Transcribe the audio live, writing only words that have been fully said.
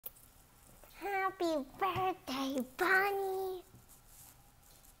Happy birthday, Bunny!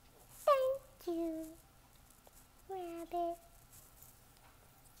 Thank you, Rabbit.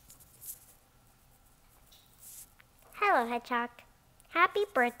 Hello, Hedgehog. Happy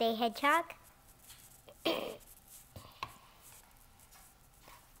birthday, Hedgehog.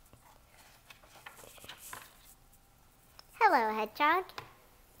 Hello, Hedgehog.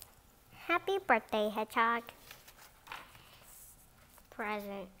 Happy birthday, Hedgehog.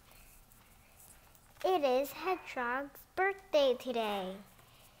 Present. It is Hedgehog's birthday today.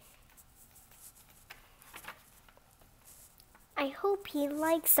 I hope he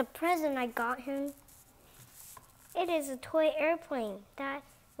likes the present I got him. It is a toy airplane that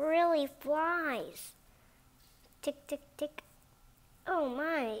really flies. Tick, tick, tick. Oh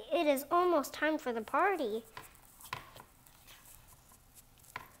my, it is almost time for the party.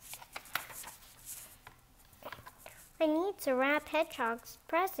 I need to wrap Hedgehog's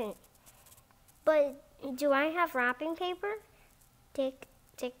present. But do I have wrapping paper? Tick,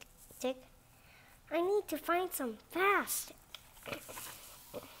 tick, tick. I need to find some fast.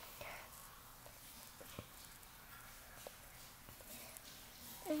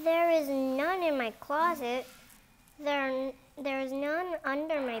 There is none in my closet. There is none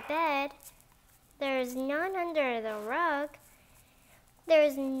under my bed. There is none under the rug. There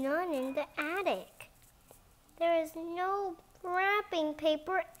is none in the attic. There is no wrapping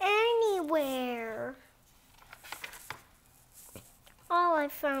paper anywhere. All I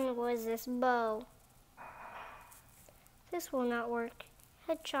found was this bow. This will not work.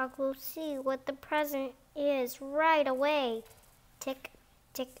 Hedgehog will see what the present is right away. Tick,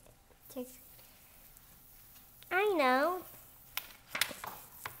 tick, tick. I know.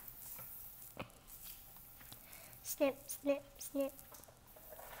 Snip, snip, snip.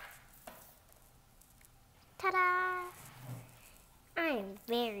 Ta-da! I am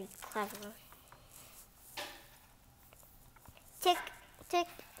very clever. Tick, tick,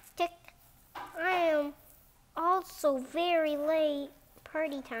 tick. I am also very late.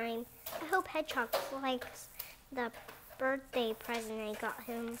 Party time. I hope Hedgehog likes the birthday present I got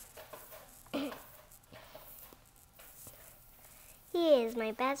him. He is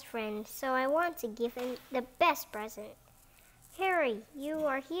my best friend, so I want to give him the best present. Harry, you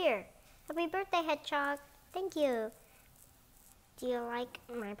are here. Happy birthday, Hedgehog. Thank you. Do you like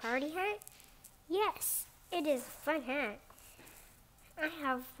my party hat? Yes, it is a fun hat. I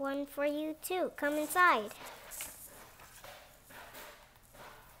have one for you too. Come inside.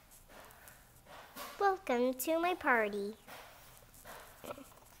 Welcome to my party.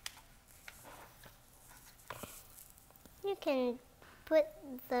 You can put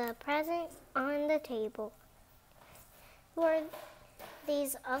the present on the table. Who are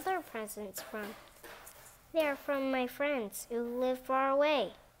these other presents from? They are from my friends who live far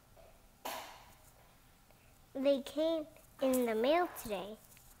away. They came in the mail today,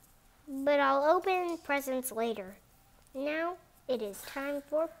 but I'll open presents later. Now it is time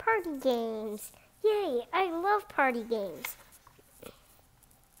for party games. Yay, I love party games.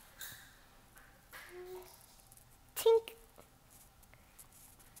 Tink.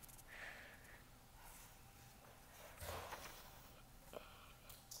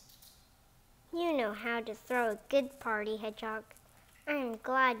 You know how to throw a good party, Hedgehog. I am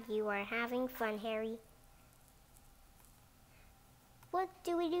glad you are having fun, Harry. What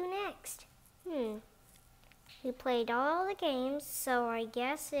do we do next? We played all the games, so I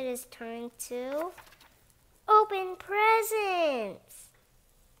guess it is time to open presents.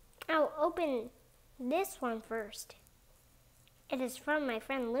 I'll open this one first. It is from my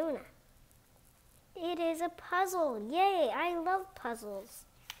friend Luna. It is a puzzle. Yay, I love puzzles.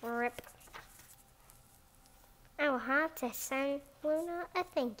 Rip. I will have to send Luna a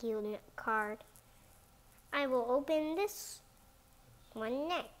thank you card. I will open this one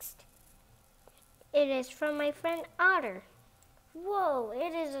next. It is from my friend Otter. Whoa,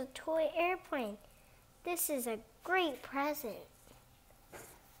 it is a toy airplane. This is a great present.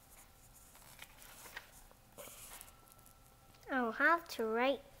 I'll have to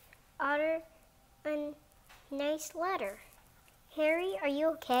write Otter a nice letter. Harry, are you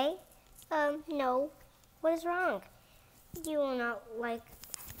okay? No. What is wrong? You will not like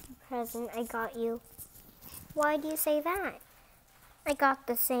the present I got you. Why do you say that? I got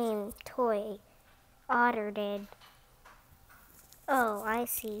the same toy Otter did. Oh, I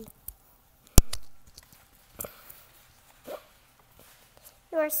see.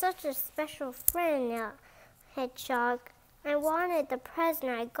 You are such a special friend, Hedgehog. I wanted the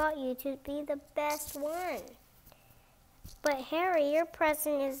present I got you to be the best one. But Harry, your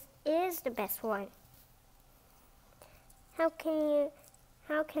present is the best one. How can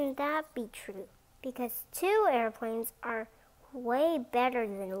that be true? because 2 airplanes are way better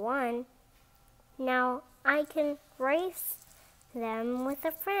than 1. Now I can race them with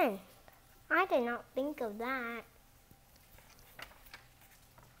a friend. I did not think of that.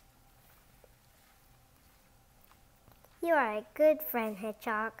 You are a good friend,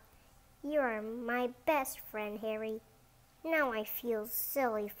 Hedgehog. You are my best friend, Harry. Now I feel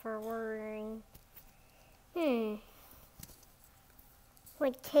silly for worrying.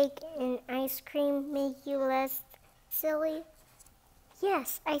 Would cake and ice cream make you less silly?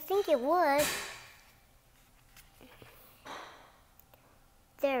 Yes, I think it would.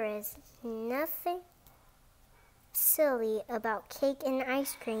 There is nothing silly about cake and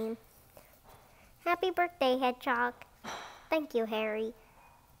ice cream. Happy birthday, Hedgehog. Thank you, Harry.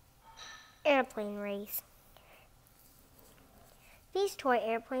 Airplane race. These toy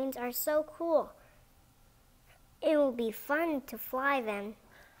airplanes are so cool. It will be fun to fly them.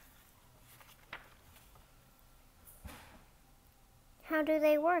 How do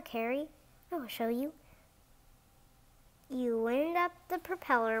they work, Harry? I'll show you. You wind up the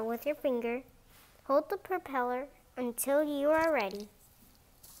propeller with your finger. Hold the propeller until you are ready.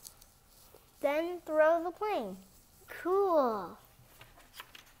 Then throw the plane. Cool.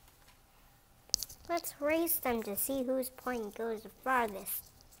 Let's race them to see whose plane goes the farthest.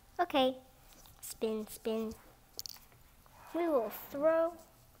 Okay. Spin, spin. We will throw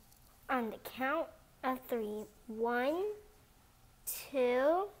on the count of 3. 1,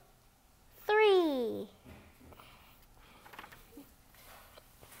 2, 3.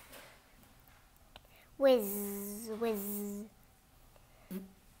 Whiz, whiz.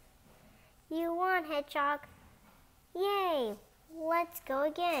 You won, Hedgehog. Yay! Let's go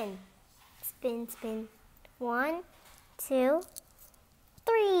again. Spin, spin. 1, 2,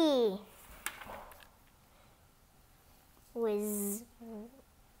 3. Whiz.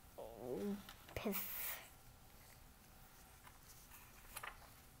 Piff.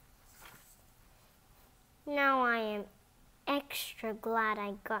 Now I am extra glad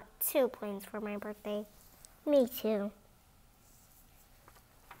I got 2 planes for my birthday. Me too.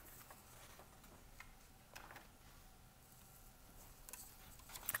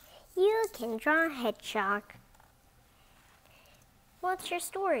 You can draw Hedgehog. What's your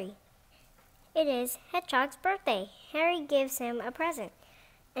story? It is Hedgehog's birthday. Harry gives him a present.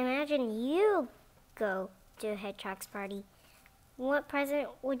 Imagine you go to Hedgehog's party. What present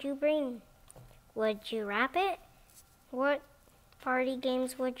would you bring? Would you wrap it? What party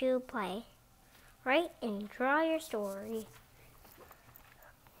games would you play? Write and draw your story.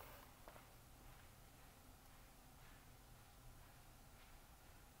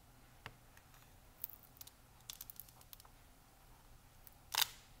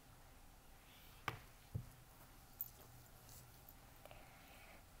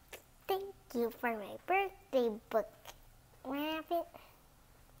 Thank you for my birthday book, Rabbit.